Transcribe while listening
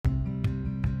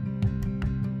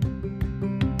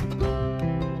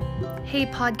Hey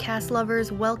podcast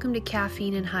lovers, welcome to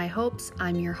Caffeine and High Hopes.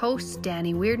 I'm your host,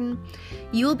 Danny Weirden.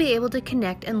 You will be able to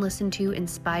connect and listen to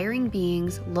inspiring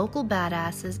beings, local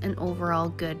badasses, and overall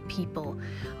good people.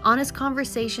 Honest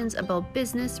conversations about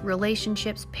business,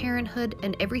 relationships, parenthood,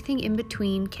 and everything in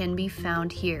between can be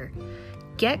found here.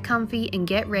 Get comfy and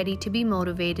get ready to be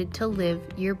motivated to live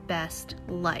your best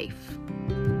life.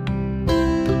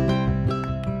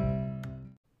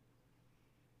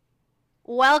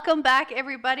 Welcome back,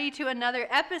 everybody, to another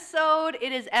episode.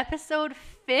 It is episode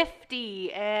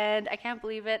 50, and I can't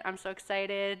believe it. I'm so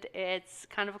excited. It's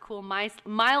kind of a cool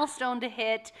milestone to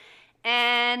hit.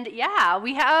 And yeah,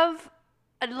 we have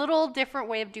a little different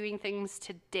way of doing things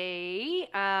today.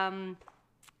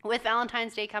 With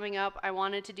Valentine's Day coming up, I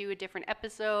wanted to do a different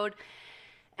episode,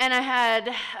 and I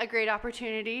had a great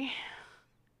opportunity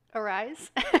arise.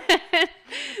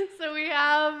 So we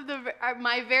have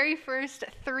my very first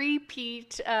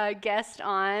three-peat guest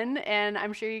on, and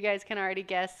I'm sure you guys can already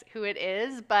guess who it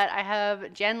is, but I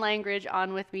have Jen Langridge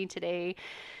on with me today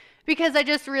because I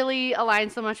just really align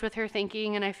so much with her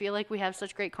thinking, and I feel like we have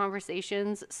such great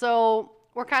conversations. So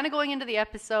we're kind of going into the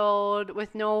episode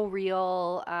with no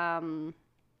real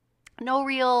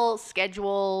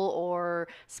schedule or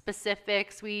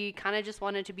specifics. We kind of just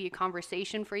wanted to be a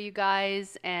conversation for you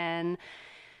guys and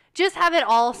just have it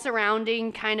all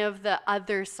surrounding kind of the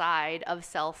other side of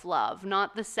self-love,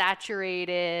 not the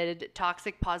saturated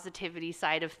toxic positivity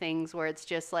side of things where it's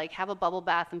just like have a bubble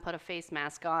bath and put a face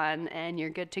mask on and you're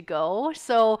good to go.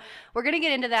 So we're going to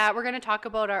get into that. We're going to talk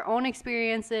about our own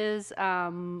experiences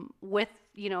with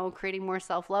creating more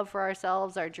self-love for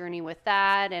ourselves, our journey with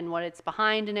that and what it's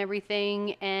behind and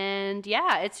everything. And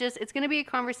yeah, it's going to be a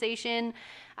conversation.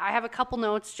 I have a couple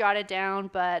notes jotted down,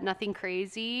 but nothing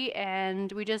crazy.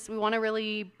 And we want to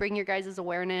really bring your guys'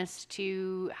 awareness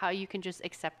to how you can just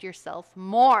accept yourself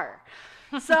more.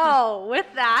 So with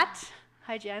that,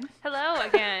 hi, Jen. Hello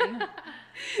again.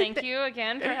 Thank you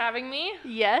again for having me.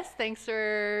 Yes, thanks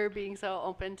for being so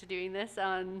open to doing this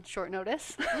on short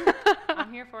notice.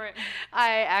 I'm here for it.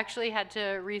 I actually had to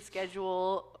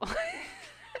reschedule.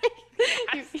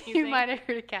 You might have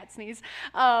heard a cat sneeze.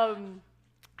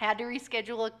 I had to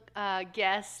reschedule a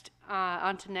guest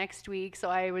onto next week, so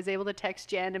I was able to text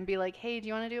Jen and be like, hey, do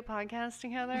you want to do a podcast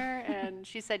together? And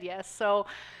she said yes. So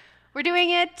we're doing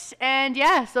it. And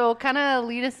yeah, so kind of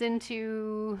lead us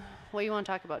into what you want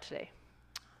to talk about today.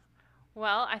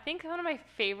 Well, I think one of my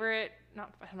favorite, I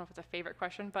don't know if it's a favorite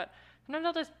question, but sometimes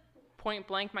I'll just point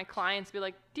blank my clients be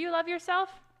like, do you love yourself?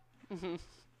 Mm-hmm.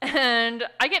 And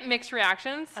I get mixed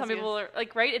reactions. Some people are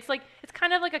like, right? It's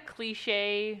kind of like a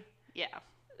cliche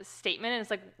statement. And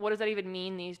it's like, what does that even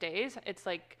mean these days? It's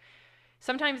like,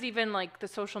 sometimes even like the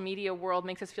social media world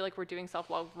makes us feel like we're doing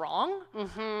self-love wrong.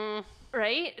 Mm-hmm.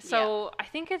 Right? So I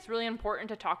think it's really important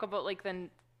to talk about like the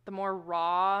more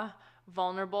raw,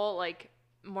 vulnerable, like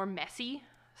more messy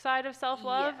side of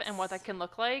self-love and what that can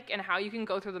look like and how you can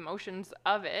go through the motions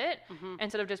of it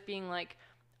instead of just being like,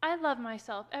 I love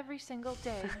myself every single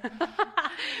day.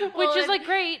 Which is like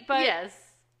great, but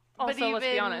also, but let's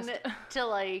be honest. To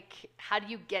like, how do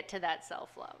you get to that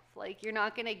self-love? Like, you're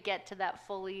not going to get to that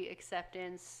fully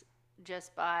acceptance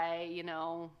just by,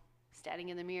 standing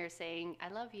in the mirror saying,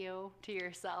 I love you to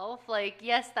yourself. Like,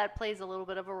 yes, that plays a little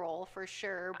bit of a role for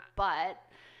sure, but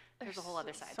there's a whole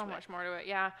other side to it. So much more to it,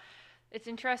 yeah. It's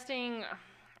interesting.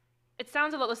 It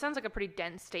sounds like a pretty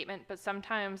dense statement, but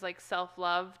sometimes like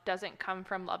self-love doesn't come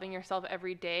from loving yourself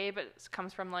every day, but it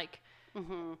comes from like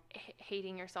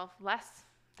hating yourself less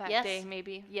that day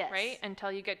maybe, right?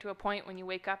 Until you get to a point when you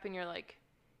wake up and you're like,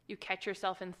 you catch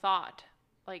yourself in thought,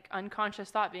 like unconscious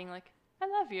thought being like, I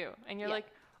love you. And you're like,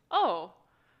 oh,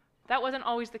 that wasn't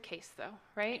always the case though,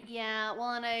 right? Yeah,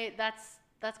 well, and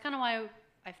that's kind of why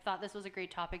I thought this was a great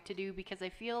topic to do, because I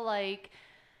feel like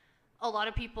a lot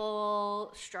of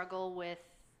people struggle with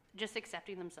just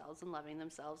accepting themselves and loving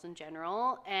themselves in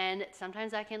general, and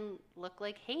sometimes that can look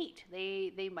like hate.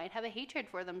 They might have a hatred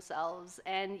for themselves,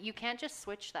 and you can't just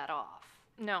switch that off.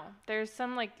 No, there's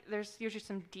usually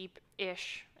some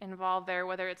deep-ish involved there,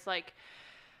 whether it's like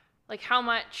how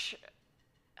much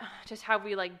just have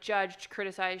we like judged,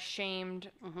 criticized,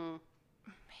 shamed,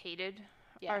 hated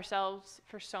ourselves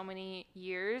for so many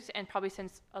years, and probably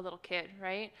since a little kid,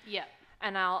 right? Yeah.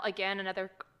 And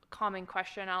another common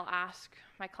question I'll ask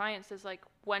my clients is like,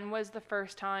 when was the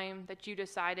first time that you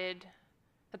decided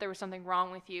that there was something wrong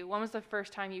with you? When was the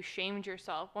first time you shamed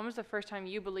yourself? When was the first time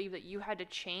you believed that you had to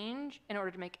change in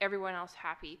order to make everyone else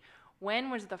happy?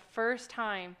 When was the first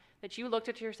time that you looked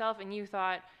at yourself and you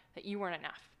thought that you weren't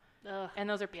enough? Ugh, and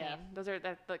those are pain. Yeah. Those are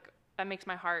that makes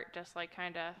my heart just like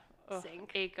kind of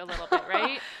ache a little bit,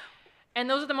 right? And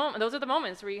those are the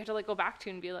moments where you have to like go back to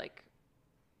and be like,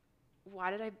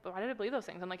 why did I believe those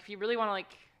things? And like, if you really want to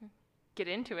like get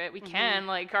into it, we can,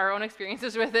 like, our own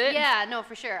experiences with it. Yeah, no,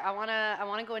 for sure. I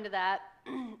wanna go into that,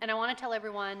 and I want to tell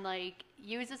everyone, like,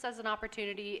 use this as an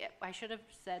opportunity. I should have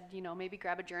said, maybe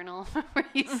grab a journal before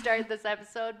you start this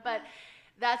episode, but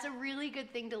that's a really good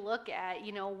thing to look at.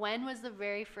 When was the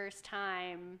very first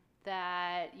time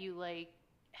that you like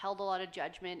held a lot of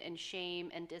judgment and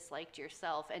shame and disliked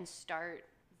yourself, and start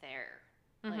there.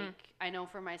 Like, I know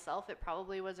for myself, it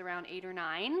probably was around 8 or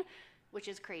 9, which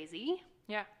is crazy.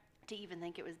 Yeah. To even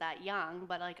think it was that young,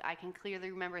 but like, I can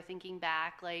clearly remember thinking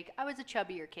back, like, I was a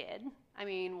chubbier kid. I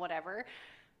mean, whatever.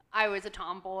 I was a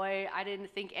tomboy. I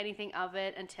didn't think anything of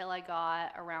it until I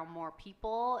got around more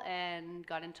people and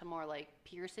got into more like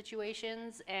peer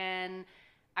situations, and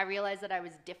I realized that I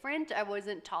was different. I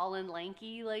wasn't tall and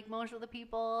lanky like most of the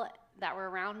people that were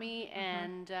around me,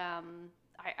 and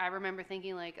I remember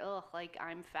thinking like, oh, like,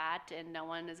 I'm fat and no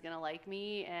one is gonna like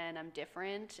me, and I'm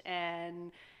different,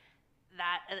 and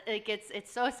that, like,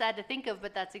 it's so sad to think of,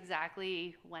 but that's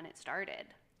exactly when it started.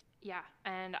 Yeah,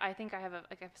 and I think I have a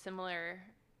similar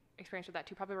experience with that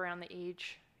too, probably around the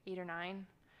age 8 or 9.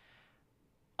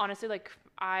 Honestly, like,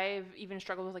 I've even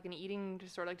struggled with like an eating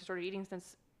disorder, like disordered eating,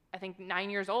 since I think 9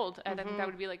 years old. And I think that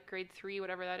would be like grade 3,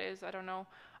 whatever that is. I don't know.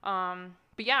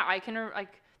 But yeah, I can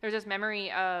like, there's this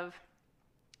memory of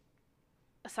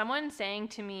someone saying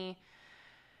to me,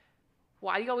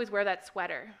 "Why do you always wear that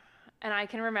sweater?" And I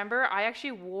can remember I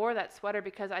actually wore that sweater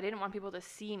because I didn't want people to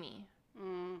see me.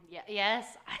 Yeah.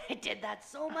 Yes, I did that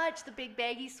so much. The big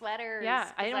baggy sweaters.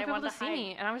 Yeah, I didn't want people to see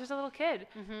me, and I was just a little kid.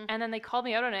 And then they called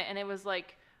me out on it, and it was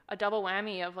like a double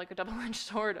whammy of like a double-edged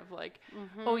sword of like,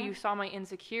 oh, you saw my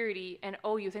insecurity, and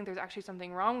oh, you think there's actually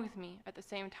something wrong with me at the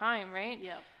same time, right?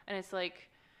 Yeah. And it's like,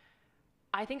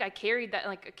 I think I carried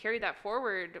that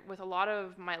forward with a lot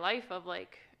of my life of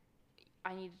like,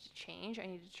 I needed to change, I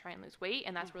needed to try and lose weight,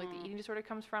 and that's where like the eating disorder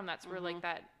comes from. That's where like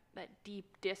that deep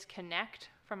disconnect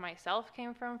from myself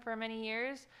came from for many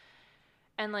years.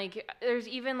 And like, there's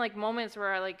even like moments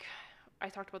where I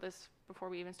talked about this before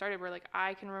we even started, where like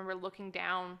I can remember looking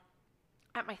down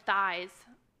at my thighs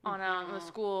on the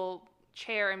school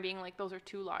chair and being like, those are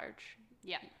too large.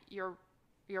 Yeah. You're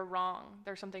wrong.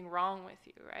 There's something wrong with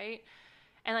you, right?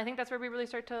 And I think that's where we really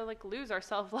start to like lose our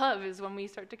self-love, is when we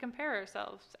start to compare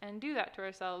ourselves and do that to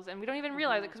ourselves, and we don't even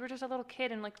realize it because we're just a little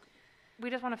kid, and like, we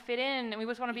just want to fit in, and we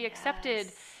just want to be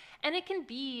accepted. And it can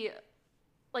be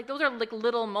like, those are like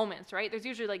little moments, right? There's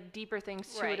usually like deeper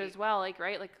things to it as well. Like,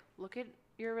 right? Like, look at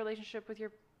your relationship with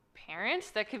your parents.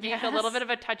 That could be like a little bit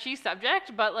of a touchy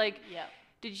subject, but like,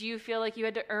 did you feel like you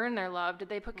had to earn their love? Did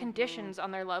they put conditions on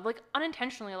their love? Like,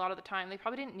 unintentionally a lot of the time. They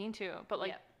probably didn't mean to, but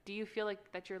like, do you feel like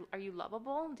that are you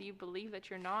lovable? Do you believe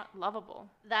that you're not lovable?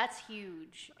 That's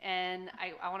huge. And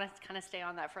I want to kind of stay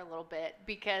on that for a little bit,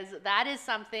 because that is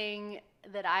something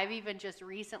that I've even just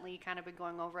recently kind of been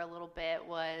going over a little bit,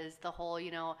 was the whole,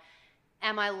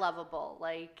 am I lovable?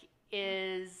 Like,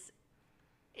 is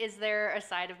there a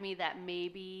side of me that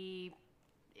maybe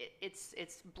it's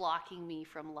blocking me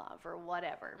from love or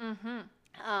whatever?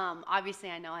 Obviously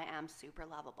I know I am super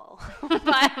lovable,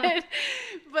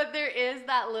 but there is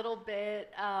that little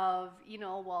bit of,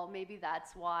 well, maybe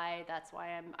that's why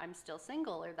I'm still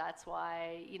single, or that's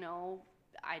why,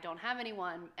 I don't have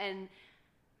anyone. And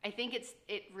I think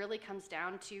it really comes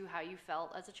down to how you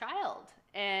felt as a child.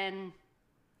 And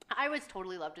I was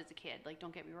totally loved as a kid, like,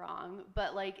 don't get me wrong,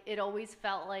 but like, it always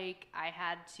felt like I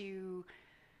had to.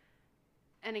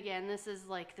 And again, this is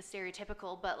like the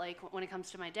stereotypical, but like, when it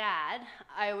comes to my dad,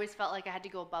 I always felt like I had to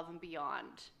go above and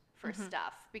beyond for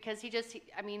stuff, because he's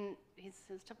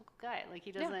his typical guy. Like,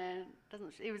 he doesn't,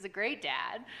 he was a great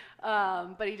dad,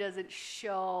 but he doesn't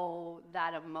show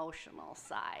that emotional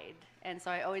side. And so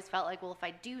I always felt like, well, if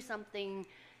I do something,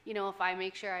 if I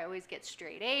make sure I always get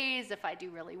straight A's, if I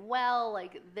do really well,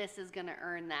 like, this is going to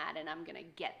earn that, and I'm going to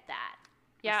get that.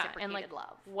 Yeah, and like,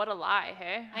 love. What a lie,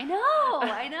 hey? I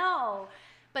know.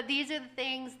 But these are the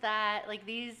things that, like,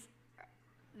 these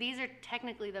are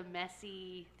technically the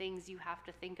messy things you have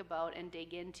to think about and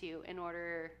dig into in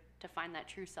order to find that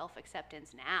true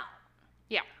self-acceptance now.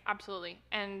 Yeah, absolutely.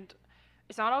 And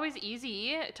it's not always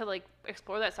easy to like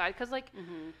explore that side, because like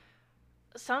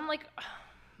some, like,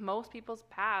 most people's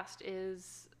past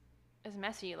is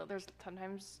messy. There's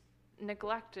sometimes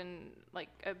neglect and like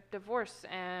a divorce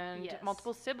and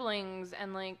multiple siblings,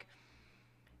 and like,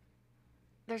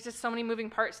 there's just so many moving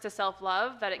parts to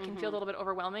self-love that it can feel a little bit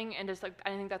overwhelming. And just like,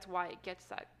 I think that's why it gets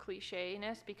that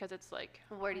cliche-ness, because it's like,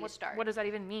 where do you start? What does that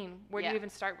even mean? Where do you even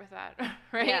start with that?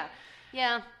 Right?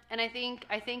 Yeah, and I think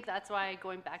that's why,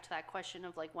 going back to that question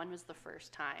of like, when was the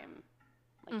first time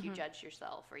like you judged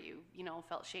yourself, or you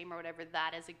felt shame or whatever,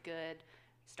 that is a good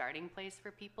starting place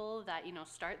for people, that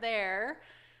start there,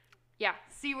 Yeah.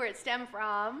 see where it stemmed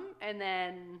from, and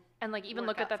then like even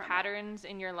look at the patterns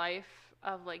in your life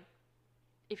of like,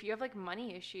 if you have like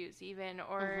money issues even,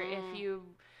 or if you,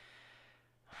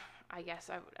 I guess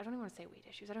I don't even want to say weight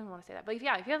issues. I don't even want to say that. But if you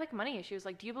have like money issues,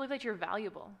 like, do you believe that you're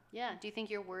valuable? Yeah. Do you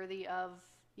think you're worthy of,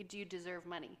 do you deserve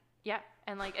money? Yeah.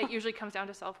 And like, it usually comes down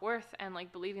to self-worth and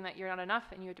like believing that you're not enough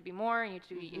and you have to be more, and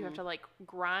you have to like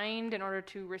grind in order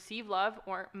to receive love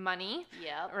or money.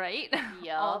 Yep. Right?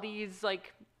 Yep. All these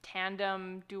like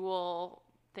tandem, dual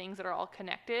things that are all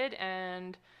connected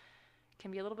and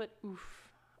can be a little bit oof.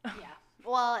 Yeah.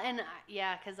 Well, and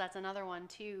yeah, because that's another one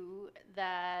too,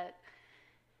 that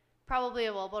probably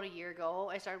about a year ago,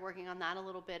 I started working on that a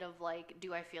little bit, of like,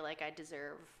 do I feel like I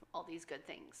deserve all these good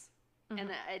things? And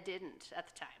I didn't at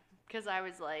the time, because I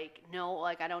was like, no,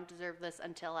 like, I don't deserve this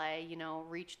until I,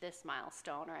 reach this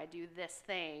milestone, or I do this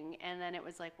thing. And then it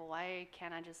was like, well, why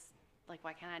can't I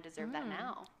deserve that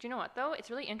now? Do you know what though? It's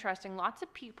really interesting. Lots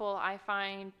of people, I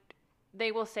find,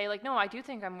 they will say like, no, I do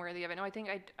think I'm worthy of it. No, I think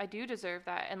I do deserve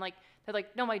that. And like, they're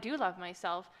like, no, I do love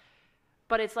myself.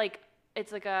 But it's like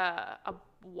a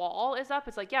wall is up.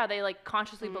 It's like, yeah, they like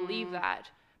consciously believe that.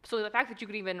 So the fact that you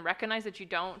could even recognize that you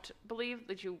don't believe,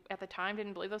 that you at the time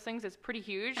didn't believe those things, is pretty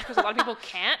huge, because a lot of people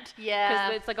can't. Yeah.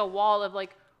 Because it's like a wall of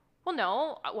like, well,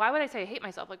 no, why would I say I hate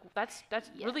myself? Like, that's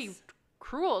really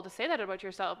cruel to say that about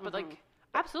yourself. But like,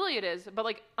 absolutely it is. But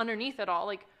like, underneath it all,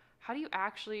 like, how do you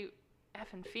actually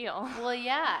effing feel? Well,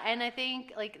 yeah. And I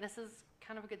think like this is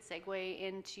kind of a good segue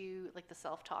into like the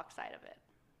self-talk side of it.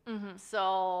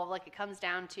 So like, it comes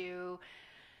down to,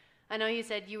 I know you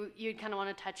said you kind of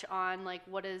want to touch on like,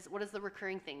 what is the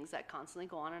recurring things that constantly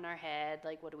go on in our head?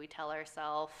 Like, what do we tell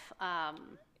ourselves?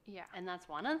 Yeah. And that's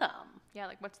one of them. Yeah,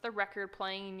 like, what's the record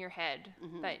playing in your head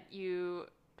that you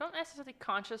don't necessarily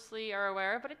consciously are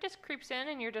aware of, but it just creeps in,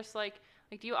 and you're just like,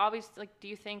 do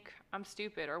you think I'm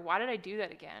stupid, or why did I do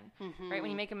that again? Right?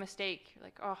 When you make a mistake, you're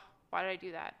like, oh, why did I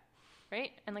do that?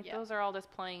 Right? And like, those are all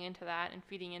just playing into that and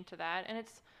feeding into that, and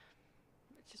it's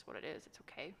just what it is. It's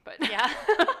okay, but yeah.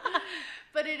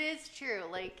 But it is true.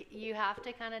 Like, you have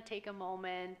to kind of take a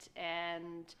moment,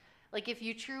 and like, if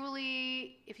you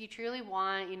truly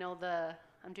want,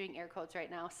 I'm doing air quotes right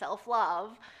now,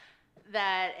 self-love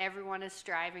that everyone is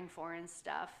striving for and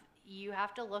stuff, you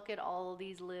have to look at all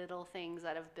these little things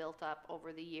that have built up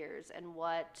over the years, and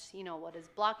what is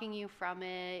blocking you from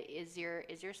it. Is your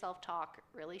self-talk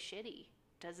really shitty?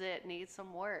 Does it need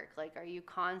some work? Like, are you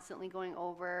constantly going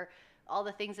over all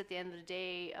the things at the end of the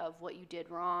day of what you did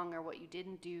wrong, or what you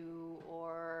didn't do,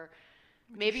 or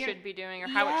maybe you should be doing, or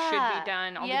how it should be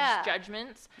done, all these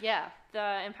judgments. Yeah.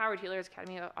 The Empowered Healers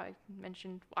Academy, I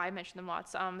mentioned them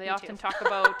lots. They often talk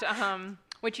about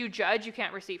what you judge, you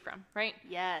can't receive from, right?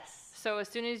 Yes. So as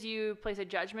soon as you place a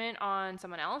judgment on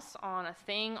someone else, on a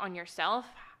thing, on yourself,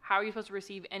 how are you supposed to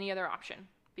receive any other option?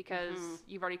 Because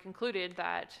you've already concluded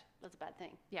that that's a bad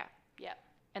thing. Yeah. Yeah.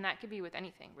 And that could be with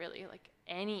anything, really, like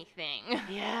anything.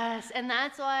 Yes, and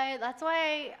that's why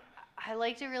I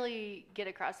like to really get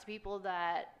across to people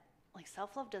that like,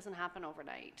 self-love doesn't happen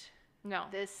overnight. No.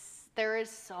 There is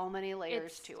so many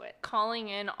layers to it. Calling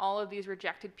in all of these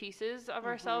rejected pieces of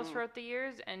ourselves throughout the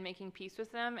years and making peace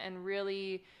with them, and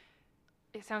really,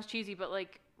 it sounds cheesy, but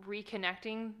like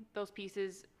reconnecting those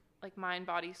pieces, like mind,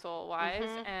 body, soul wise,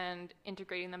 and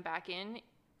integrating them back in,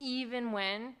 even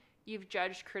when you've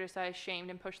judged, criticized, shamed,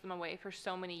 and pushed them away for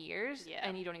so many years,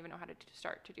 and you don't even know how to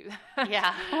start to do that.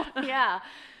 Yeah. Yeah.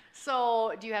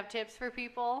 So do you have tips for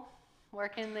people? Where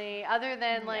can they, other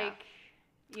than like,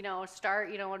 start,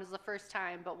 what is the first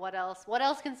time, but what else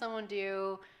can someone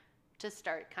do to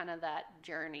start kind of that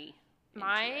journey?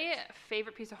 My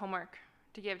favorite piece of homework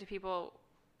to give to people,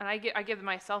 and I give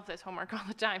myself this homework all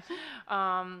the time,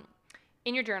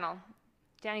 in your journal.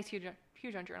 Danny's huge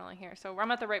on journaling here, so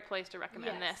I'm at the right place to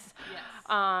recommend this.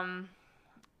 Yes.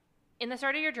 In the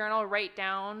start of your journal, write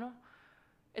down,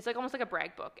 it's like almost like a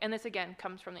brag book, and this again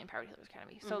comes from the Empowered Healers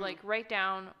Academy. So like, write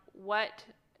down what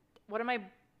am I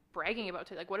bragging about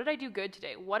today? Like, what did I do good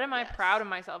today? What am I proud of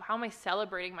myself? How am I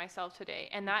celebrating myself today?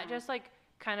 And that just like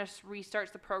kind of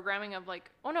restarts the programming of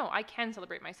like, oh no, I can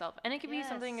celebrate myself. And it could be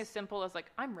something as simple as like,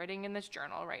 I'm writing in this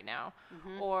journal right now,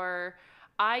 or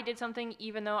I did something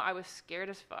even though I was scared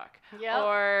as fuck. Yep.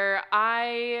 Or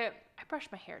I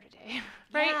brushed my hair today.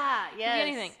 Right? Yeah, yes. Could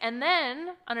be anything. And then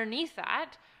underneath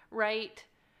that, write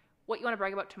what you want to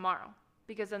brag about tomorrow.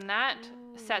 because then that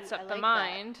sets up I the like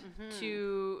mind that.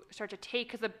 to start to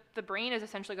take, because the brain is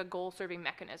essentially like a goal-serving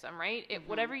mechanism, right?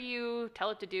 Whatever you tell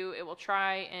it to do, it will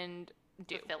try and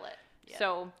do. Fulfill it. Yeah.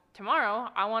 So tomorrow,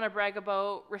 I want to brag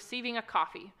about receiving a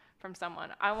coffee from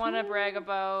someone. I want to brag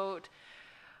about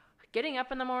getting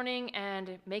up in the morning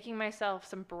and making myself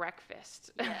some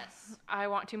breakfast. Yes. I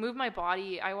want to move my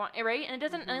body. Right? And it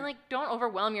doesn't, and like, don't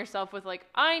overwhelm yourself with like,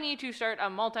 I need to start a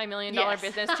multi-million-dollar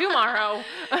business tomorrow.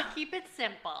 Keep it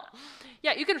simple.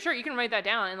 Yeah, you can write that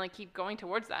down and like keep going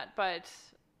towards that. But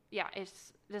yeah,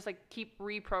 it's just like keep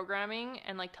reprogramming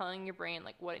and like telling your brain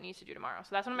like what it needs to do tomorrow. So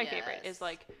that's one of my favorite is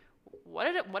like, what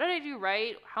did I do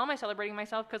right? How am I celebrating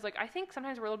myself? Because like I think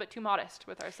sometimes we're a little bit too modest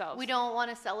with ourselves. We don't want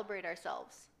to celebrate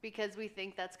ourselves because we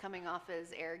think that's coming off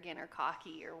as arrogant or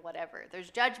cocky or whatever. There's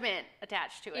judgment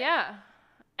attached to it. Yeah,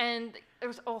 and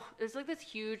there's like this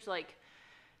huge like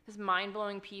this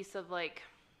mind-blowing piece of like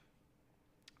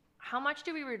how much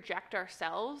do we reject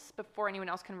ourselves before anyone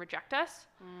else can reject us?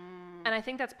 And I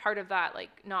think that's part of that,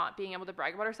 like not being able to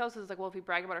brag about ourselves is like, well, if we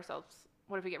brag about ourselves,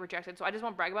 what if we get rejected? So I just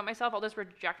won't brag about myself. I'll just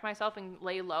reject myself and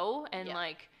lay low and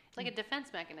like... It's like a defense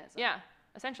mechanism. Yeah,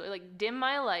 essentially. Like dim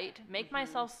my light, make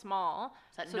myself small.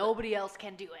 So that nobody else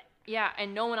can do it. Yeah,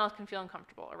 and no one else can feel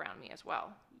uncomfortable around me as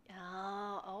well.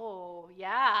 Oh,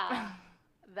 yeah.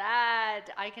 That,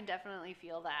 I can definitely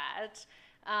feel that.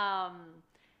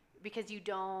 Because you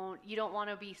don't want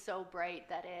to be so bright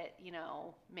that it,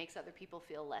 makes other people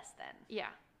feel less than. Yeah.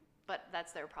 But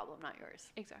that's their problem, not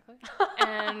yours. Exactly.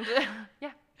 And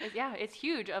it's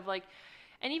huge of like,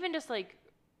 and even just like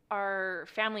our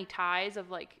family ties of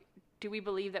like, do we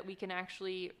believe that we can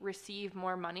actually receive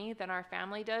more money than our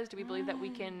family does? Do we believe that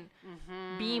we can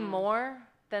be more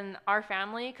than our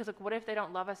family? Because like, what if they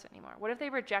don't love us anymore? What if they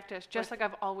reject us just like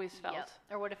I've always felt? Yep.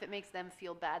 Or what if it makes them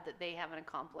feel bad that they haven't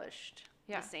accomplished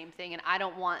the same thing, and I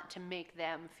don't want to make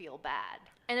them feel bad.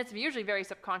 And it's usually very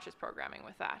subconscious programming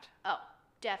with that. Oh,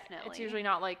 definitely. It's usually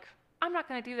not like, I'm not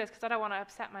going to do this because I don't want to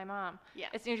upset my mom. Yeah.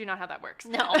 It's usually not how that works.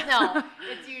 No.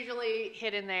 It's usually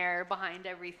hidden there behind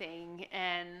everything.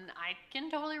 And I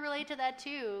can totally relate to that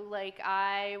too. Like,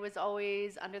 I was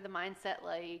always under the mindset,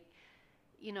 like,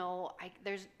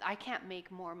 I can't make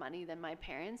more money than my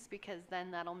parents because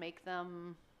then that'll make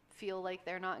them feel like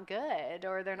they're not good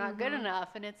or they're not good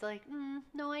enough. And it's like,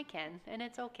 no, I can. And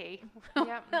it's okay.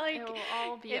 Yeah, like, it will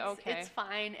all be okay. It's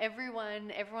fine. Everyone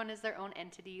is their own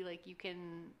entity. Like, you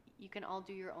can all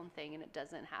do your own thing and it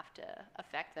doesn't have to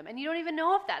affect them. And you don't even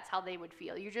know if that's how they would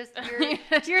feel. You're just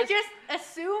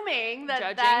assuming that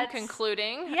judging, that's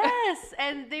concluding. Yes,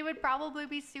 and they would probably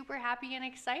be super happy and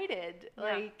excited. Yeah.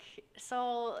 Like,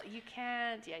 so you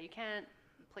can't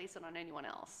place it on anyone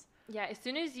else. Yeah, as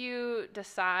soon as you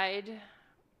decide,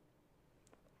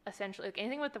 essentially, like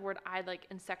anything with the word "I," like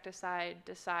insecticide,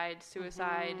 decide,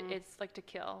 suicide, it's like to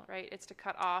kill, right? It's to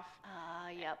cut off.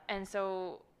 Yep. And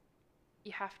so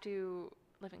you have to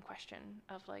live in question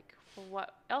of like, well,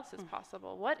 what else is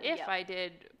possible? What if I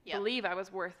did believe I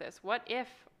was worth this? What if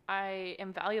I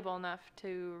am valuable enough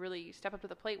to really step up to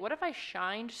the plate? What if I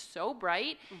shined so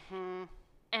bright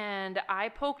and I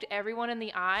poked everyone in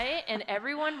the eye and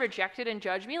everyone rejected and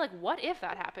judged me? Like, what if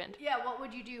that happened? Yeah, what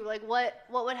would you do? Like, what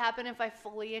would happen if I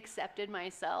fully accepted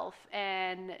myself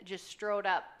and just strode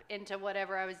up into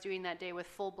whatever I was doing that day with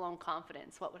full-blown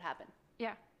confidence? What would happen?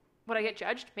 Yeah. Would I get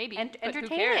judged? Maybe. And but entertain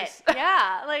who cares? it.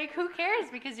 Yeah, like, who cares?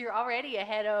 Because you're already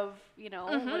ahead of,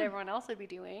 what everyone else would be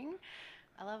doing.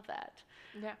 I love that.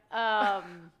 Yeah.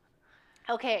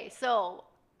 Okay, so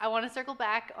I want to circle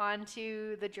back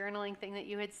onto the journaling thing that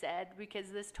you had said, because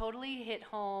this totally hit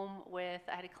home with,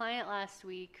 I had a client last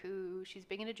week who she's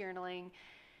big into journaling,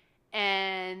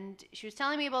 and she was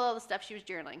telling me about all the stuff she was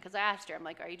journaling, because I asked her, I'm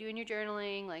like, are you doing your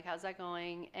journaling? Like, how's that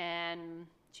going? And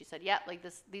she said, yeah, like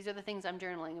these are the things I'm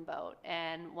journaling about.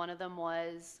 And one of them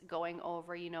was going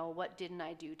over, what didn't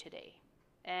I do today?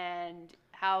 And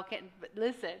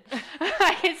listen,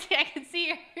 I can see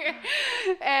her.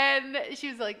 And she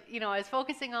was like, I was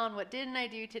focusing on what didn't I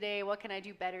do today? What can I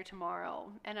do better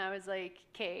tomorrow? And I was like,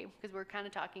 okay, because we're kind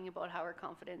of talking about how her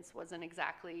confidence wasn't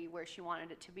exactly where she wanted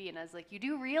it to be. And I was like, you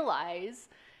do realize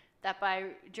that by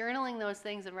journaling those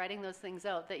things and writing those things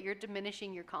out, that you're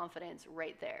diminishing your confidence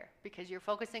right there, because you're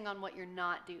focusing on what you're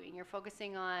not doing. You're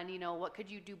focusing on, what could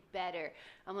you do better?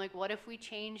 I'm like, what if we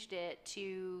changed it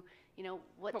to,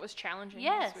 what was challenging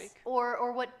this week?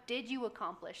 Or what did you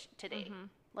accomplish today?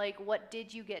 Like, what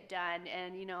did you get done?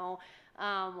 And,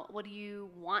 what do you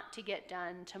want to get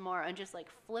done tomorrow? And just like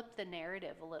flip the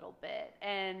narrative a little bit.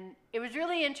 And it was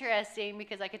really interesting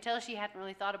because I could tell she hadn't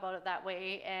really thought about it that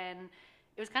way. And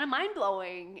it was kind of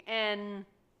mind-blowing. And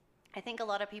I think a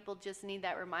lot of people just need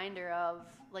that reminder of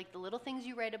like the little things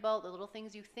you write about, the little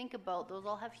things you think about, those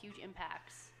all have huge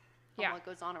impacts on what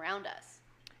goes on around us.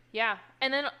 Yeah.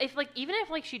 And then if like, even if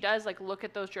like she does like look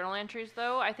at those journal entries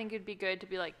though, I think it'd be good to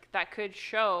be like, that could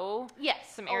show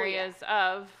some areas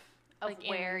of like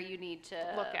where you need to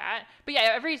look at. But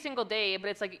yeah, every single day, but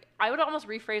it's like, I would almost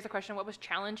rephrase the question, what was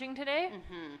challenging today?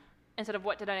 Instead of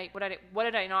what did I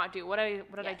not do? What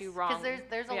did I do wrong? Because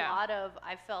there's a lot of,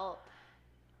 I felt,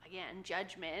 again,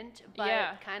 judgment,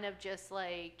 but kind of just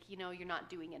like, you know, you're not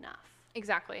doing enough.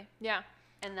 Exactly. Yeah.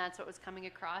 And that's what was coming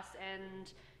across.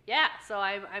 And yeah, so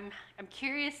I'm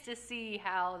curious to see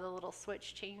how the little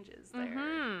switch changes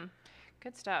there.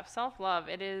 Good stuff. Self-love.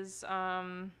 It is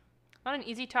not an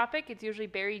easy topic. It's usually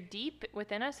buried deep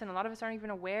within us, and a lot of us aren't even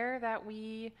aware that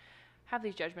we have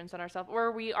these judgments on ourselves,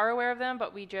 or we are aware of them,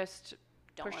 but we just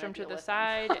push them to the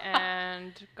side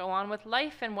and go on with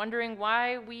life, and wondering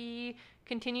why we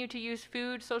continue to use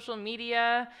food, social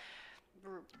media,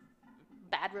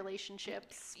 bad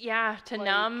relationships. Yeah, to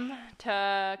numb,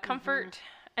 to comfort.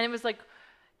 And it was like,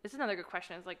 this is another good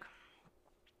question. It's like,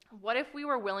 what if we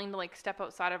were willing to like step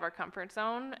outside of our comfort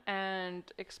zone and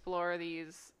explore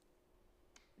these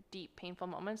deep, painful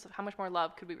moments? Of how much more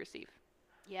love could we receive?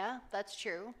 Yeah, that's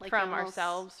true. Like from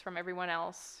ourselves, from everyone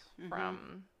else,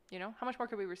 from, you know, how much more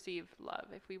could we receive love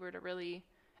if we were to really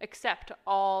accept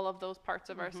all of those parts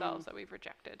of ourselves that we've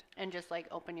rejected? And just like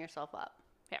open yourself up.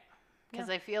 Yeah. Because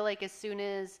I feel like as soon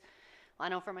as, I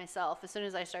know for myself, as soon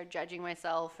as I start judging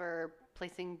myself or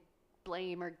placing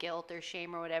blame or guilt or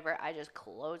shame or whatever, I just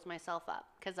close myself up.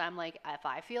 Because I'm like, if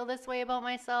I feel this way about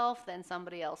myself, then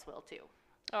somebody else will too.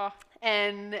 Oh.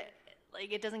 And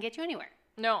like, it doesn't get you anywhere.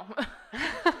 No.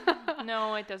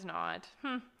 No, it does not.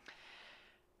 I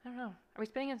don't know. Are we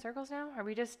spinning in circles now? Are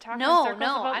we just talking in circles about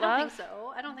love?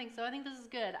 No, I don't think so. I think this is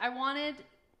good. I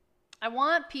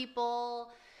want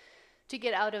people to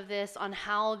get out of this on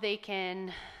how they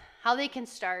can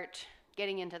start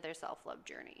getting into their self-love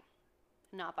journey.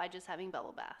 Not by just having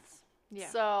bubble baths. Yeah.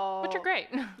 So, which are great.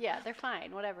 Yeah, they're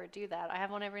fine. Whatever. Do that. I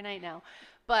have one every night now.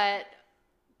 But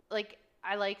like,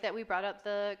 I like that we brought up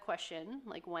the question,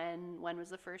 like when was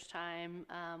the first time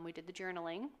we did the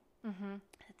journaling?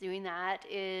 Doing that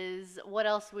is, what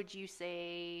else would you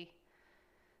say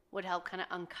would help kind of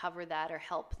uncover that or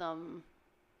help them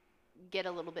get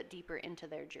a little bit deeper into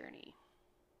their journey?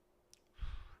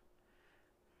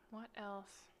 What else?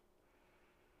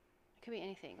 It could be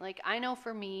anything. Like, I know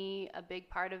for me, a big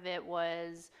part of it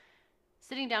was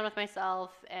sitting down with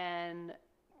myself and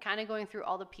kind of going through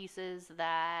all the pieces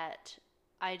that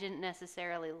I didn't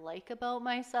necessarily like about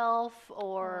myself,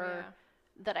 or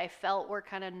that I felt were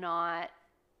kind of not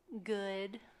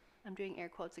good. I'm doing air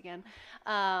quotes again.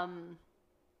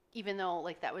 Even though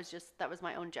like that was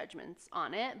my own judgments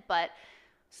on it, but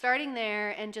starting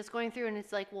there and just going through, and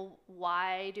it's like, well,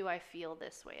 why do I feel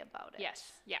this way about it?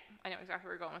 Yes. Yeah. I know exactly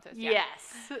where we're going with this. Yeah.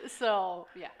 Yes. So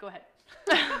yeah, go ahead.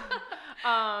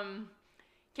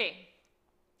 Okay.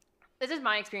 This is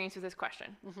my experience with this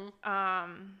question.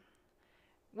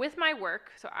 With my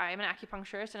work, so I'm an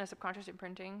acupuncturist and a subconscious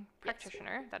imprinting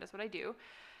practitioner. That is what I do.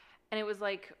 And it was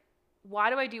like, why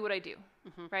do I do what I do?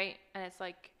 Right? And it's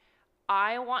like,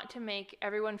 I want to make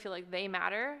everyone feel like they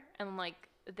matter and like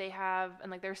they have, and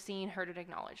like they're seen, heard, and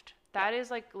acknowledged. That is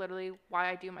like literally why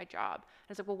I do my job.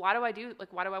 And it's like, well, why do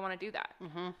I want to do that?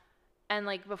 And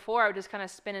like before I would just kind of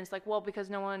spin, and it's like, well, because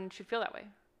no one should feel that way.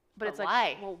 But it's why?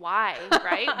 Like, well, why?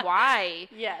 Right? Why?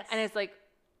 Yes. And it's like,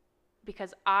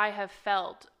 because I have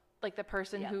felt like the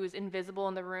person who is invisible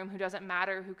in the room, who doesn't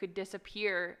matter, who could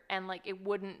disappear, and like it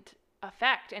wouldn't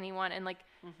affect anyone. And like,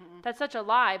 that's such a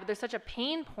lie, but there's such a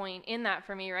pain point in that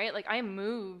for me, right? Like, I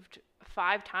moved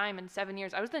 5 times in 7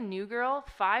 years. I was the new girl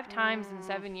 5 times in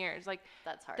 7 years. Like,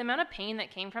 that's hard. The amount of pain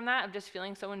that came from that, of just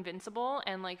feeling so invincible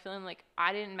and like feeling like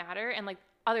I didn't matter, and like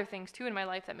other things too in my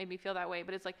life that made me feel that way.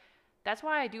 But it's like, that's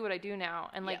why I do what I do now.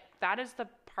 And like, that is the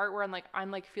part where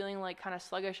I'm like feeling like kind of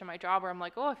sluggish in my job, where I'm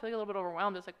like, oh, I feel like a little bit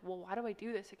overwhelmed. It's like, well, why do I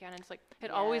do this again? And it's like,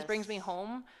 it always brings me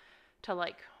home to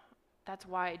like, that's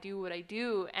why I do what I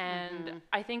do. And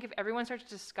I think if everyone starts to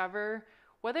discover,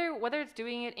 whether it's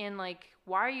doing it in like,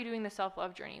 why are you doing the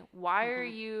self-love journey? Why are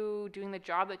you doing the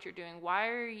job that you're doing? Why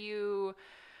are you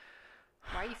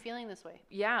feeling this way?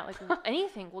 Yeah. Like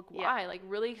anything, like why? Like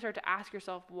really start to ask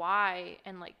yourself why,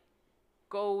 and like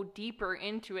go deeper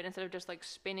into it instead of just like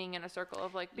spinning in a circle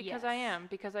of like, because I am,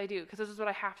 because I do, because this is what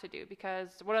I have to do, because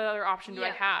what other option do I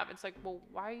have? It's like, well,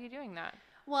 why are you doing that?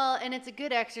 Well, and it's a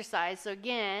good exercise. So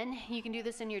again, you can do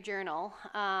this in your journal.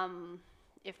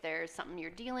 If there's something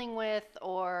you're dealing with,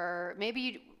 or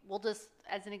maybe we'll just,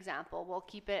 as an example, we'll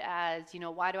keep it as, you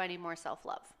know, why do I need more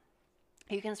self-love?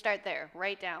 You can start there.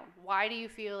 Write down, why do you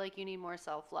feel like you need more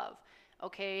self-love?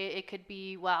 Okay, it could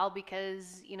be, well,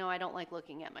 because, I don't like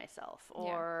looking at myself,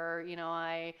 or,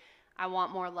 I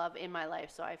want more love in my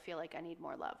life, so I feel like I need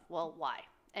more love. Well, why?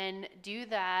 And do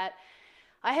that.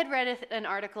 I had read an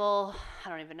article, I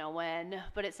don't even know when,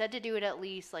 but it said to do it at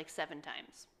least like 7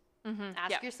 times.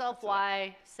 Ask yourself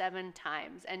why 7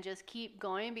 times, and just keep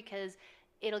going, because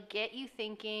it'll get you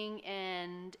thinking,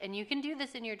 and you can do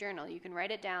this in your journal. You can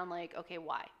write it down, like, okay,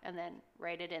 why? And then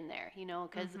write it in there,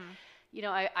 because,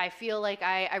 I feel like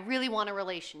I really want a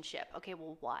relationship. Okay,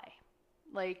 well, why?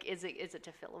 Like, is it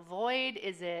to fill a void?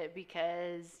 Is it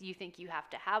because you think you have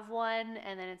to have one?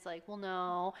 And then it's like, well,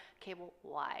 no. Okay, well,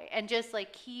 why? And just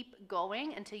like keep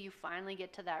going until you finally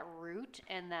get to that root,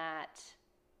 and that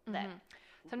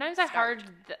sometimes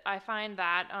I find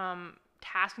that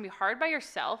task can be hard by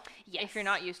yourself if you're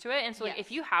not used to it. And so like,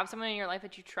 if you have someone in your life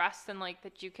that you trust, and like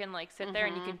that you can like sit there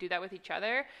and you can do that with each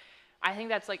other, I think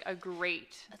that's like a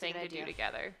great thing to do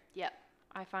together. Yep.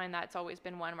 I find that's always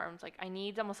been one where I'm like, I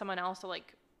need almost someone else to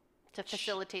like to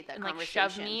facilitate that and conversation.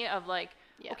 Like shove me of like,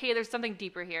 okay, there's something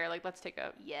deeper here. Like, let's take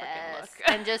a freaking look.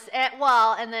 And just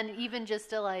and then even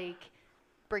just to like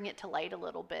bring it to light a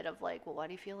little bit of like, well, why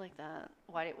do you feel like that?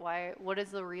 Why? What is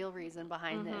the real reason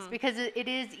behind this? Because it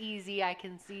is easy. I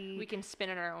can see we can spin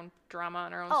in our own drama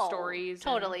and our own stories.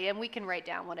 Totally, and we can write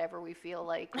down whatever we feel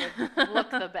like would look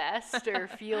the best or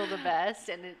feel the best,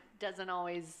 and it doesn't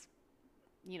always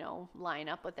line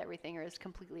up with everything or is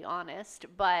completely honest,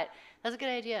 but that's a good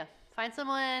idea. Find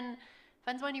someone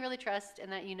you really trust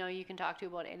and that you can talk to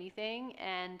about anything,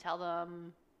 and tell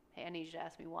them, hey, I need you to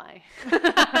ask me why.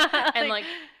 And like,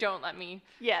 don't let me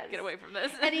get away from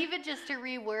this. And even just to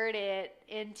reword it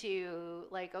into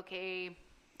like, okay,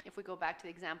 if we go back to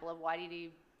the example of why do you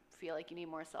feel like you need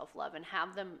more self-love, and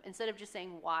have them, instead of just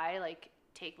saying why, like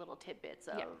take little tidbits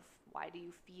of why do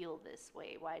you feel this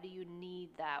way? Why do you need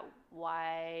that?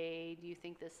 Why do you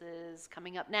think this is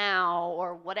coming up now,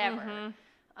 or whatever?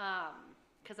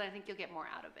 Because I think you'll get more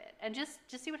out of it, and just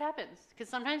see what happens. Because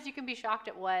sometimes you can be shocked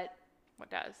at what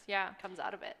comes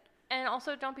out of it. And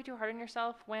also, don't be too hard on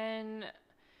yourself when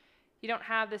you don't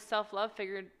have this self-love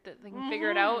figured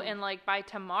it out, and like by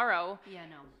tomorrow. Yeah,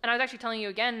 no. And I was actually telling you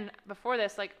again before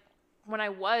this, like when I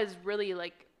was really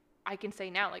like, I can say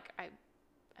now, like I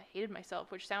hated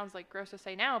myself, which sounds like gross to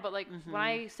say now, but like when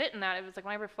I sit in that, it was like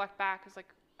when I reflect back, it's like,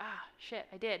 shit,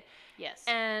 I did. Yes.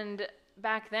 And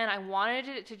back then I wanted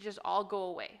it to just all go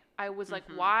away. I was like,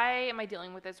 why am I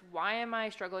dealing with this? Why am I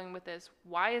struggling with this?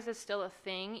 Why is this still a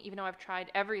thing, even though I've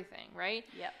tried everything, right?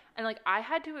 Yep. And like, I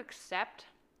had to accept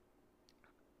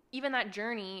even that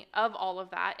journey of all of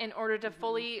that in order to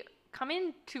fully come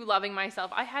into loving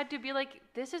myself. I had to be like,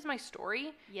 this is my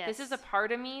story. Yes. This is a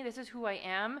part of me. This is who I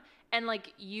am. And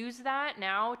like, use that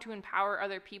now to empower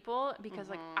other people, because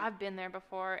like I've been there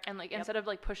before. And like, instead of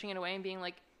like pushing it away and being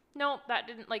like, no, that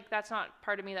didn't, like, that's not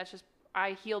part of me. That's just,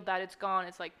 I healed that. It's gone.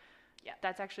 It's like,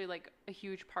 that's actually like a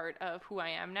huge part of who I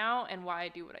am now and why I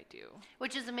do what I do.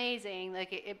 Which is amazing.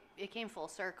 Like it came full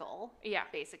circle. Yeah.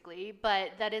 Basically.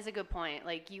 But that is a good point.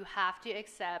 Like, you have to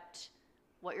accept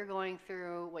what you're going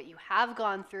through, what you have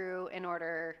gone through, in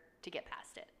order to get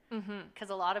past it.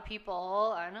 Because a lot of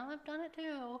people, I know I've done it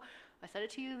too. I said it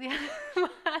to you the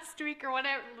last week or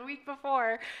whatever, the week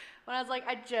before, when I was like,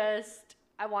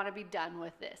 I want to be done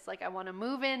with this. Like, I want to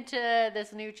move into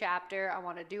this new chapter. I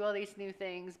want to do all these new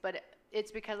things, but it's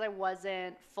because I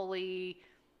wasn't fully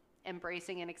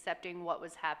embracing and accepting what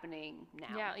was happening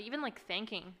now. Yeah, even like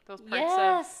thanking those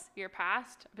parts of your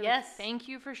past. Like, thank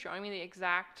you for showing me the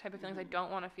exact type of feelings I don't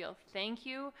want to feel. Thank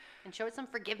you. And show it some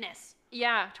forgiveness.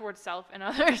 Yeah, towards self and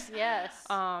others. Yes.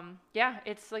 Yeah,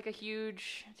 it's like a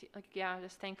huge, like,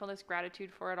 just thankfulness,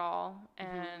 gratitude for it all,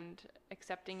 and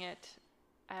accepting it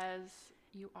as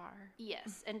you are.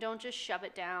 Yes, and don't just shove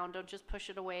it down. Don't just push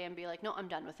it away and be like, no, I'm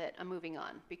done with it. I'm moving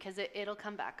on. Because it'll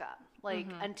come back up. Like,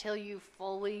 until you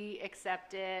fully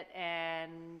accept it.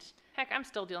 And heck, I'm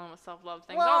still dealing with self-love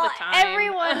things all the time.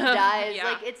 Everyone does.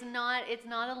 Like, it's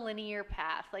not a linear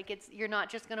path. Like, you're not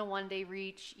just going to one day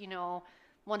reach,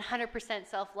 100%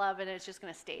 self-love, and it's just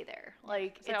going to stay there.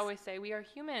 Like, I always say, we are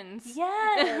humans.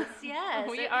 Yes.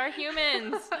 We are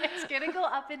humans. It's going to go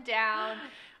up and down.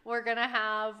 We're going to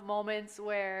have moments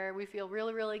where we feel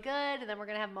really, really good, and then we're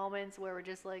going to have moments where we're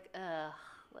just like, ugh,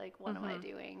 like, what am I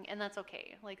doing? And that's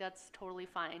okay. Like, that's totally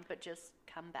fine, but just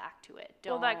come back to it.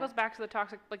 Well, that goes back to the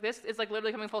toxic, like, this is like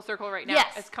literally coming full circle right now.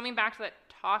 Yes. It's coming back to that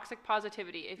toxic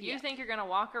positivity. If you think you're going to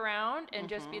walk around and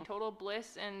just be total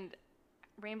bliss and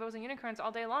rainbows and unicorns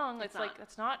all day long, it's like,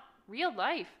 that's not real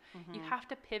life. You have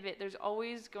to pivot. There's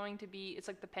always going to be, it's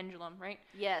like the pendulum, right?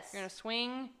 Yes. You're going to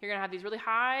swing, you're going to have these really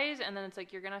highs, and then it's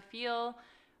like you're going to feel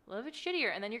a little bit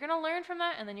shittier, and then you're going to learn from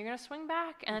that, and then you're going to swing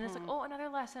back, and then it's like, oh, another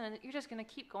lesson, and you're just going to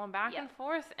keep going back and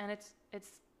forth, and it's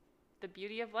the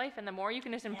beauty of life. And the more you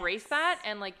can just embrace that,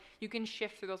 and like you can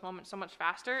shift through those moments so much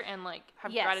faster, and like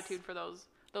have gratitude for those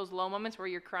low moments where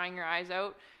you're crying your eyes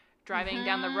out driving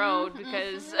down the road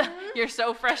because you're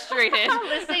so frustrated.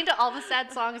 Listening to all the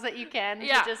sad songs that you can to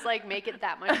just like make it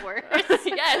that much worse.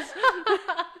 Yes.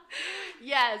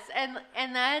 Yes,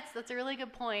 and that's a really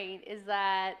good point, is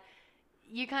that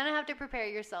you kind of have to prepare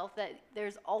yourself that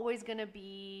there's always going to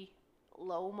be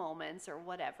low moments or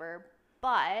whatever,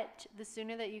 but the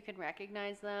sooner that you can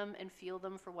recognize them and feel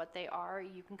them for what they are,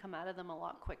 you can come out of them a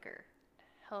lot quicker.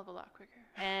 Hell of a lot quicker.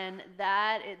 And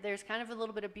there's kind of a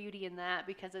little bit of beauty in that,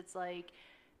 because it's like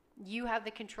you have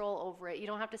the control over it. You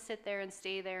don't have to sit there and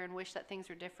stay there and wish that things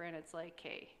were different. It's like,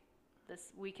 hey,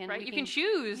 you can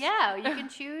choose. Yeah, you can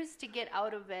choose to get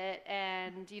out of it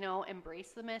and, you know,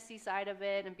 embrace the messy side of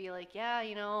it and be like, yeah,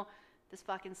 you know, this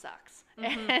fucking sucks.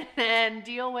 And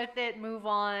deal with it, move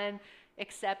on,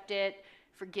 accept it,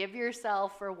 forgive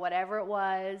yourself for whatever it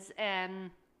was, and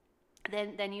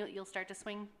then you'll start to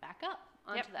swing back up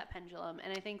onto that pendulum.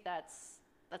 And I think that's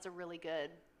a really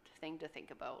good thing to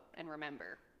think about and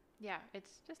remember. Yeah,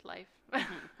 it's just life.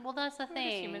 Well, that's the thing. We're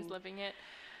just humans living it.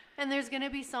 And there's going to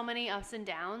be so many ups and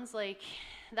downs. Like,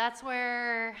 that's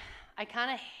where I kind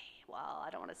of, I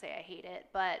don't want to say I hate it,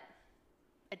 but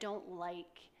I don't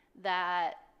like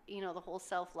that, you know, the whole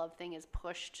self-love thing is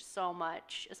pushed so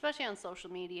much, especially on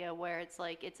social media, where it's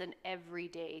like it's an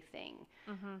everyday thing.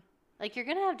 Like, you're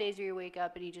going to have days where you wake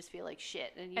up and you just feel like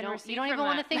shit, and you don't even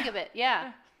want to think of it.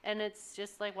 Yeah. And it's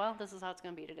just like, well, this is how it's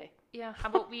going to be today. Yeah. How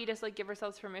about we just like give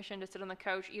ourselves permission to sit on the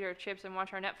couch, eat our chips, and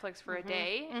watch our Netflix for a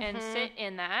day, and sit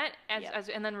in that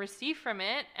and then receive from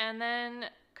it, and then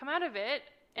come out of it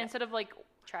instead of like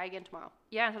try again tomorrow.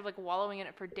 Yeah. Instead of like wallowing in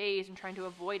it for days and trying to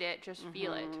avoid it, just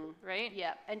feel it. Right.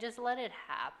 Yeah. And just let it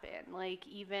happen. Like,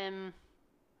 even,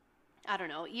 I don't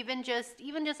know, even just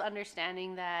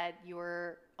understanding that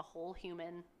you're a whole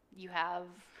human. You have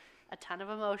a ton of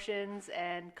emotions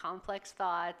and complex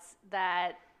thoughts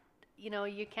that, you know,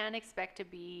 you can't expect to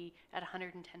be at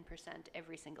 110%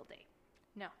 every single day.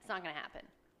 No. It's not going to happen.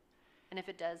 And if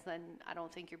it does, then I don't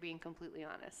think you're being completely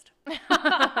honest. Because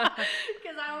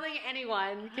I don't think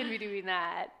anyone can be doing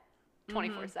that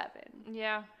 24/7.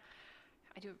 Yeah.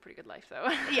 I do have a pretty good life, though.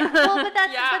 Yeah, well, but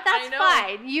that's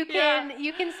fine. You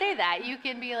can say that. You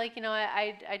can be like, you know,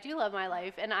 I do love my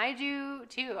life, and I do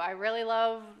too. I really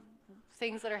love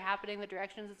things that are happening, the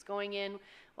directions it's going in,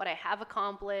 what I have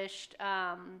accomplished.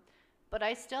 But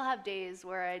I still have days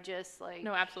where I just like.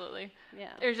 No, absolutely. Yeah.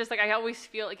 There's just like, I always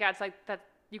feel like, it's like that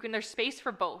there's space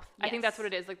for both. Yes. I think that's what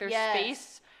it is. Like, there's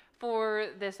space for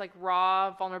this like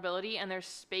raw vulnerability, and there's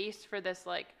space for this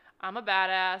like, I'm a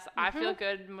badass. I feel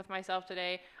good with myself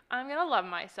today. I'm going to love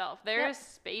myself. There is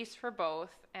space for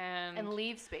both, and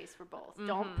leave space for both.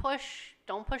 Don't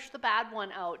push the bad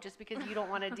one out just because you don't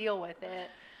want to deal with it.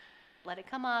 Let it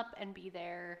come up and be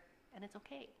there, and it's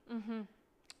okay.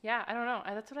 Yeah, I don't know.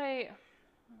 That's what I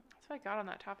got on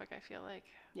that topic, I feel like.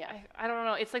 Yeah. I don't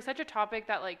know. It's like such a topic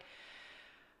that like,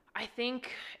 I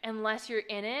think unless you're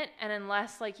in it, and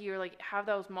unless like you're like have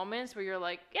those moments where you're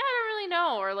like, yeah, I don't really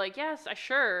know, or like, yes, I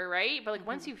sure, right? But like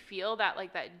once you feel that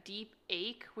like that deep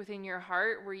ache within your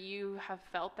heart where you have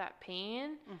felt that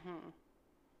pain,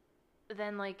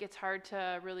 then like it's hard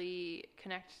to really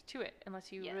connect to it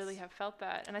unless you really have felt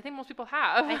that. And I think most people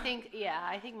have. I think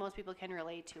most people can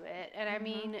relate to it. And I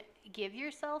mean, give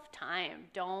yourself time.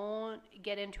 Don't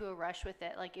get into a rush with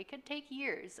it. Like, it could take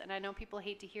years. And I know people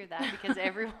hate to hear that because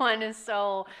everyone is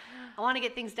so, I want to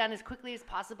get things done as quickly as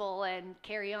possible and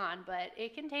carry on. But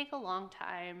it can take a long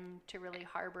time to really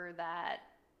harbor that.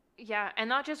 Yeah, and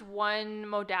not just one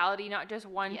modality, not just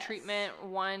one treatment,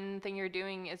 one thing you're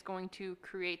doing is going to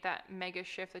create that mega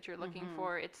shift that you're looking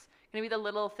for. It's going to be the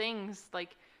little things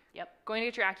like going to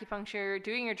get your acupuncture,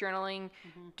 doing your journaling,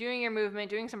 doing your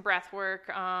movement, doing some breath work,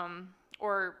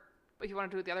 or if you want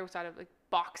to do it the other side of like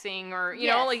boxing, or you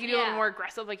know, like you do it more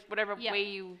aggressive, like whatever way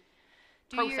you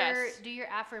process. Do your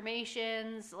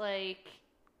affirmations, like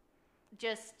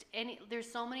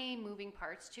there's so many moving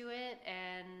parts to it,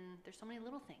 and there's so many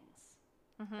little things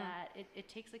that it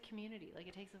takes a community, like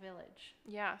it takes a village.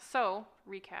 Yeah. So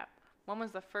recap. When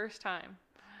was the first time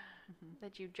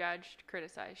that you judged,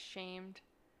 criticized, shamed,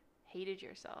 hated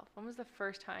yourself? When was the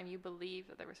first time you believed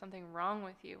that there was something wrong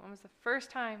with you? When was the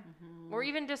first time, or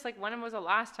even just like when was the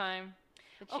last time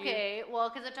that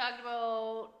well, because I talked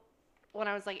about when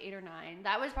I was like 8 or 9.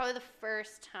 That was probably the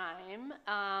first time.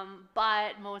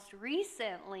 But most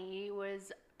recently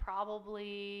was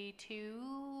probably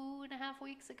 2.5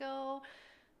 weeks ago,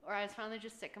 where I was finally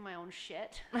just sick of my own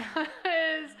shit.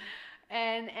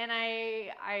 and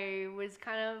I was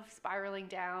kind of spiraling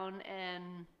down,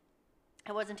 and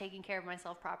I wasn't taking care of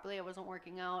myself properly. I wasn't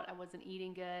working out. I wasn't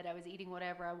eating good. I was eating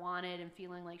whatever I wanted and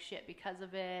feeling like shit because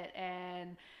of it.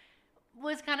 And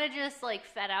was kind of just like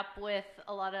fed up with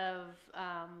a lot of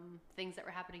things that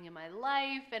were happening in my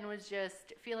life, and was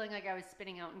just feeling like I was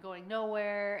spinning out and going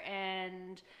nowhere.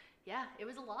 And yeah, it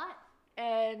was a lot.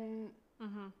 And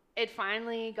it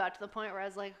finally got to the point where I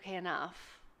was like, okay,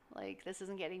 enough. Like, this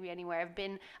isn't getting me anywhere.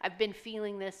 I've been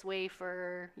feeling this way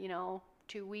for,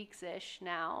 2 weeks-ish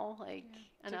now. Like,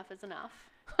 enough is enough.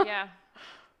 Yeah.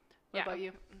 What about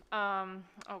you?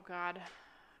 Oh God.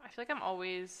 I feel like I'm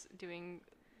always doing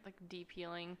like deep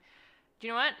healing. Do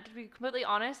you know what? To be completely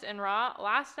honest and raw,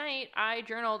 last night I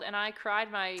journaled and I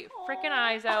cried my freaking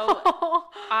eyes out.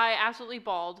 I absolutely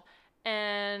bawled.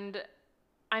 And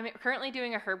I'm currently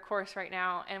doing a herb course right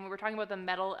now, and we were talking about the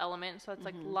metal element, so it's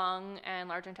like lung and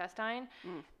large intestine.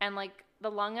 And like the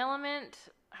lung element,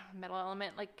 metal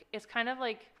element, like it's kind of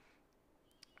like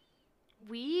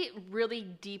we really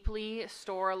deeply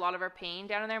store a lot of our pain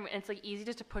down in there, and it's like easy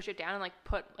just to push it down and like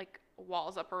put like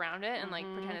walls up around it and like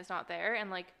pretend it's not there. And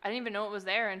like I didn't even know it was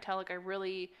there until like I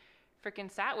really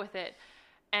freaking sat with it.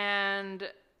 And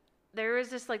there was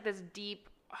just like this deep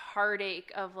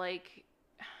heartache of like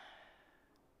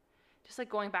just like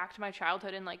going back to my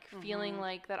childhood and like feeling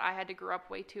like that I had to grow up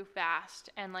way too fast,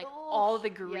 and like all the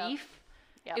grief.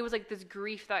 Yep. It was like this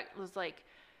grief that was like,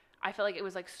 I felt like it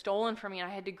was like stolen from me, and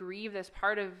I had to grieve this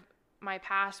part of my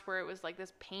past where it was like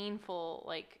this painful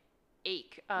like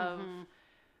ache of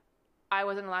I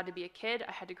wasn't allowed to be a kid.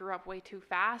 I had to grow up way too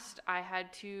fast. I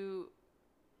had to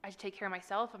take care of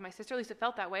myself. And my sister, at least it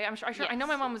felt that way. I'm sure. I know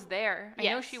my mom was there. I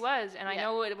know she was, and I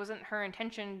know it wasn't her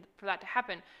intention for that to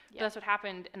happen. But that's what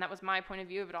happened, and that was my point of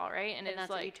view of it all, right? And it's that's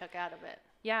like, what you took out of it.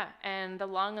 Yeah, and the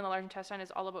lung and the large intestine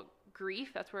is all about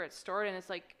grief. That's where it's stored, and it's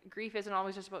like grief isn't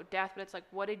always just about death, but it's like,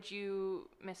 what did you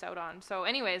miss out on? So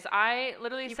anyways, I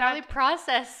literally probably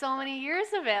processed so many years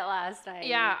of it last night.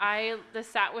 Yeah, I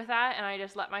just sat with that, and I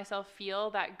just let myself feel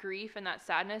that grief and that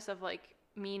sadness of like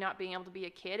me not being able to be a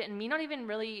kid, and me not even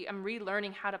really, I'm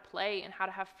relearning how to play and how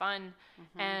to have fun.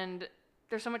 And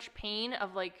there's so much pain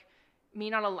of like me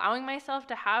not allowing myself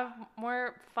to have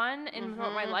more fun in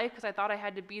my life because I thought I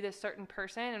had to be this certain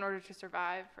person in order to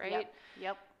survive, right?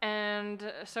 Yep.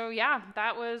 And so yeah,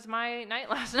 that was my night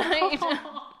last night.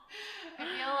 I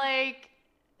feel like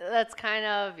that's kind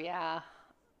of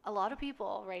a lot of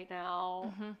people right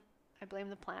now. I blame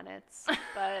the planets,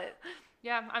 but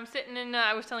yeah, I'm sitting in,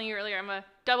 I was telling you earlier, I'm a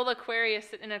double Aquarius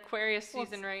sitting in Aquarius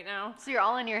season right now. So you're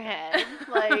all in your head.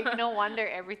 Like, no wonder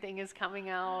everything is coming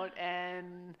out,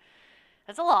 and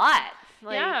that's a lot.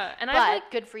 Like, yeah, and but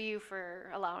good for you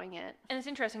for allowing it. And it's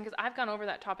interesting because I've gone over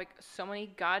that topic so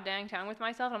many goddamn times with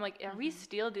myself. I'm like, am I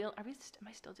still dealing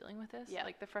with this? Yeah.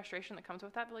 Like the frustration that comes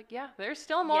with that. But like, yeah, there's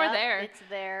still more there. It's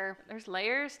there. There's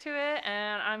layers to it,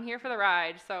 and I'm here for the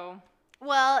ride. So.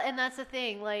 Well, and that's the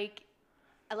thing. Like,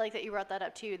 I like that you brought that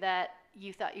up too, that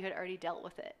you thought you had already dealt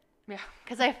with it. Yeah.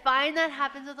 Because I find that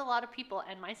happens with a lot of people,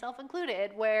 and myself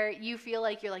included, where you feel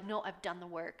like you're like, no, I've done the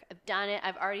work. I've done it.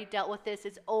 I've already dealt with this.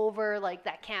 It's over. Like,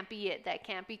 that can't be it. That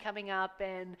can't be coming up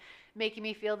and making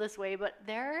me feel this way. But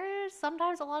there's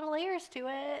sometimes a lot of layers to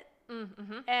it.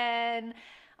 And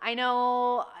I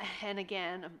know, and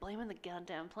again, I'm blaming the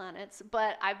goddamn planets,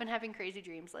 but I've been having crazy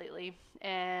dreams lately.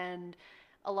 And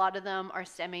a lot of them are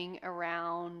stemming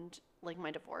around like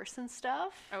my divorce and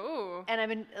stuff. Oh. And I've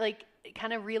been like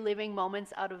kind of reliving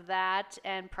moments out of that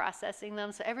and processing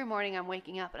them. So every morning I'm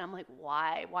waking up and I'm like,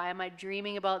 why? Why am I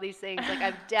dreaming about these things? Like,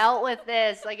 I've dealt with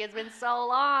this. Like, it's been so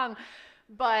long.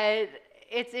 But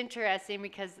it's interesting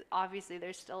because obviously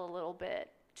there's still a little bit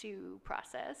to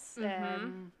process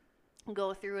and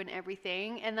go through and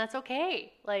everything. And that's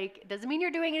okay. Like, it doesn't mean you're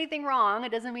doing anything wrong.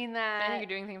 It doesn't mean that. I think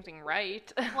you're doing something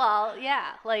right. Well,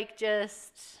 yeah. Like,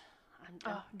 just.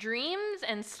 Dreams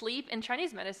and sleep in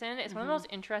Chinese medicine is one of the most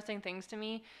interesting things to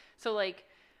me. So like,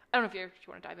 I don't know if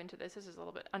you want to dive into this. This is a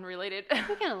little bit unrelated.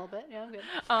 We can a little bit. Yeah,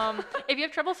 I'm good. If you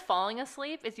have trouble falling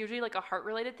asleep, it's usually like a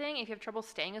heart-related thing. If you have trouble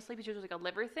staying asleep, it's usually like a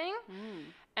liver thing.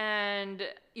 And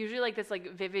usually like this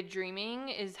like vivid dreaming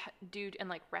is due to, and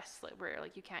like rest sleep where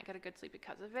like you can't get a good sleep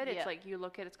because of it. It's like you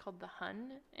look at, it's called the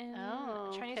Hun in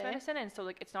Chinese medicine. And so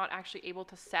like it's not actually able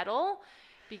to settle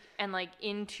and like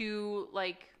into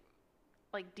like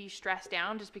like de-stress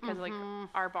down just because like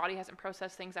our body hasn't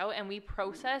processed things out, and we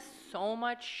process so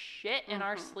much shit in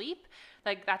our sleep.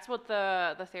 Like that's what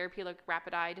the therapy, like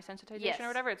rapid eye desensitization or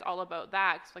whatever, it's all about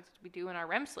that. 'Cause like we do in our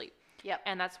REM sleep. Yep.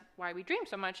 And that's why we dream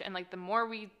so much. And like the more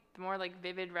like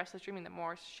vivid restless dreaming, the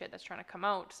more shit that's trying to come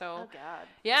out. So Oh God.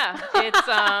 yeah,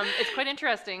 it's quite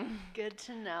interesting. Good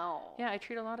to know. Yeah, I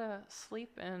treat a lot of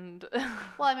sleep and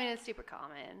Well, I mean, it's super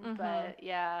common, but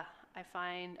yeah, I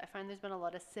find there's been a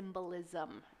lot of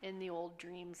symbolism in the old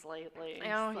dreams lately.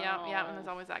 yeah, and so- there's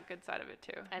always that good side of it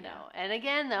too. I know. And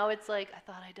again, though, it's like, I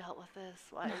thought I dealt with this.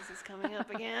 Why is this coming up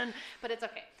again? But it's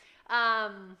okay.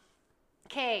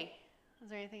 Kay, is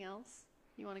there anything else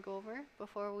you want to go over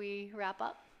before we wrap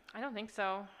up? I don't think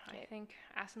so. Okay. I think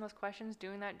asking those questions,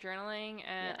 doing that journaling,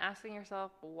 and Yeah. asking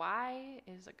yourself why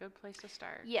is a good place to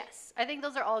start. Yes. I think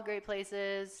those are all great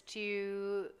places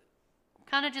to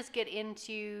kind of just get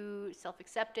into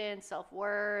self-acceptance,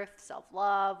 self-worth,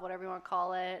 self-love, whatever you want to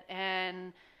call it.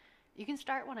 And you can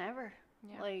start whenever.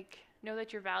 Yeah. Like, Know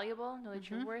that you're valuable, know that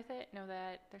you're worth it, know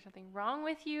that there's nothing wrong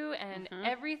with you, and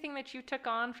everything that you took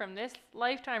on from this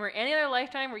lifetime or any other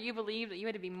lifetime where you believed that you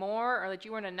had to be more or that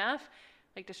you weren't enough,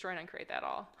 like destroy and uncreate that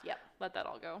all. Yep. Let that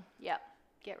all go. Yep.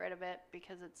 Get rid of it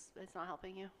because it's not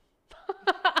helping you.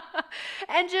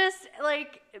 And just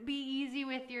like be easy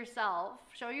with yourself.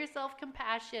 Show yourself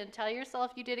compassion. Tell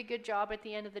yourself you did a good job at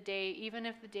the end of the day, even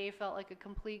if the day felt like a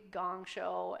complete gong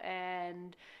show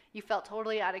and you felt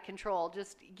totally out of control.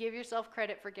 Just give yourself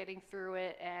credit for getting through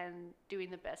it and doing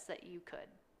the best that you could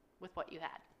with what you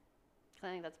had. I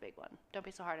think that's a big one. Don't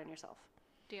be so hard on yourself.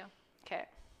 Deal. Okay,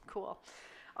 cool.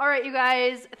 All right, you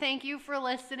guys, thank you for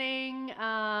listening.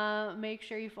 Make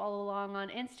sure you follow along on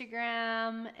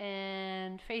Instagram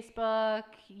and Facebook.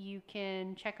 You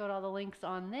can check out all the links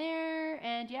on there.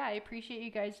 And yeah, I appreciate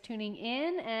you guys tuning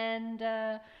in,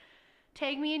 and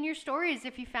tag me in your stories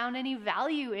if you found any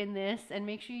value in this, and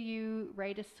make sure you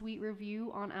write a sweet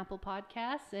review on Apple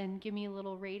Podcasts and give me a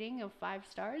little rating of 5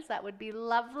 stars. That would be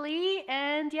lovely.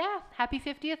 And yeah, happy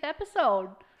 50th episode.